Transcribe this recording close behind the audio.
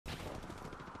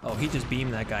Oh, he just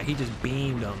beamed that guy. He just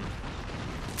beamed him.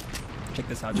 Check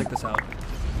this out. Check this out.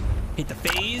 Hit the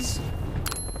phase.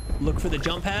 Look for the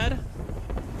jump pad.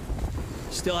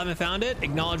 Still haven't found it.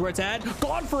 Acknowledge where it's at.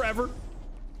 Gone forever.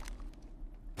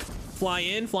 Fly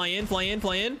in, fly in, fly in,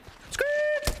 fly in. Skirt!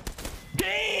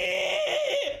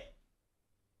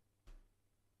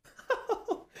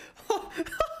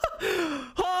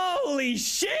 Holy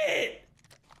shit!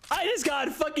 I just got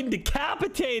fucking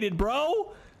decapitated,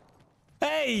 bro.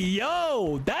 Hey,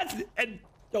 yo, that's...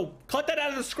 Yo, cut that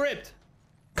out of the script.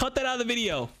 Cut that out of the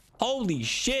video. Holy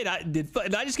shit. Did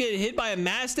I just get hit by a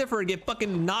mastiff or get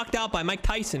fucking knocked out by Mike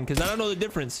Tyson? Because I don't know the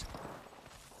difference.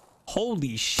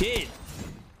 Holy shit.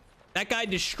 That guy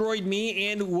destroyed me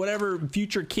and whatever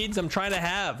future kids I'm trying to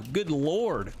have. Good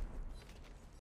lord.